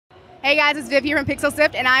Hey guys, it's Viv here from Pixel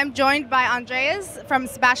Sift, and I'm joined by Andreas from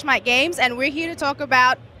Smashbyte Games, and we're here to talk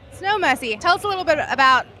about Snow Mercy. Tell us a little bit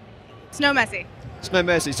about Snow Mercy. Snow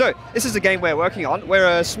Mercy. So this is a game we're working on. We're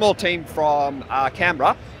a small team from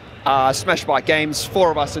Canberra, Smashbyte Games, 4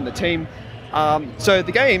 of us in the team. So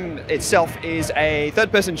the game itself is a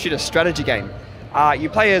third-person shooter strategy game. You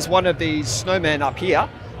play as one of these snowmen up here,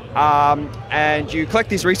 and you collect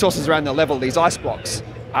these resources around the level, these ice blocks.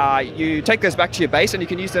 You take those back to your base and you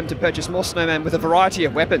can use them to purchase more snowmen with a variety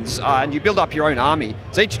of weapons, and you build up your own army.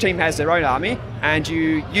 So each team has their own army, and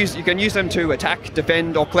you can use them to attack,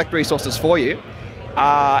 defend, or collect resources for you.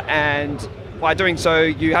 And by doing so,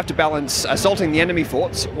 you have to balance assaulting the enemy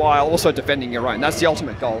forts while also defending your own. That's the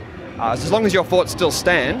ultimate goal. So as long as your fort still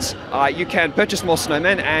stands, you can purchase more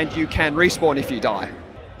snowmen and you can respawn if you die.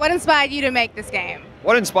 What inspired you to make this game?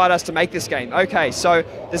 What inspired us to make this game? Okay, so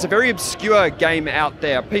there's a very obscure game out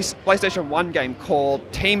there, a PlayStation 1 game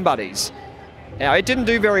called Team Buddies. Now, it didn't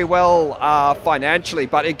do very well financially,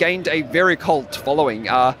 but it gained a very cult following.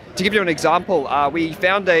 To give you an example, we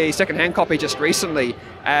found a second-hand copy just recently,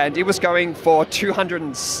 and it was going for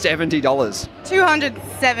 $270.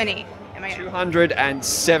 $270.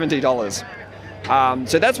 $270.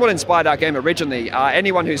 So that's what inspired our game originally.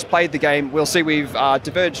 Anyone who's played the game will see we've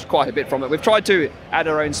diverged quite a bit from it. We've tried to add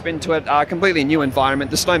our own spin to it, a completely new environment.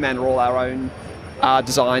 The snowmen are all our own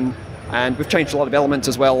design, and we've changed a lot of elements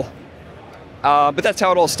as well. But that's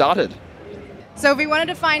how it all started. So if we wanted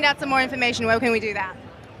to find out some more information, where can we do that?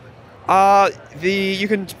 You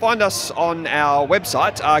can find us on our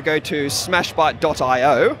website. Go to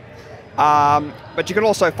smashbyte.io. But you can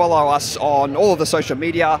also follow us on all of the social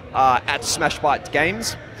media at Smashbyte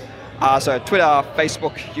Games. So Twitter,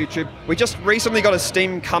 Facebook, YouTube. We just recently got a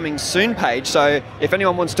Steam Coming Soon page, so if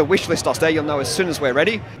anyone wants to wishlist us there, you'll know as soon as we're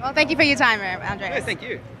ready. Well, thank you for your time, Andreas. Yeah, thank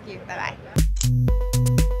you. Thank you. Bye-bye.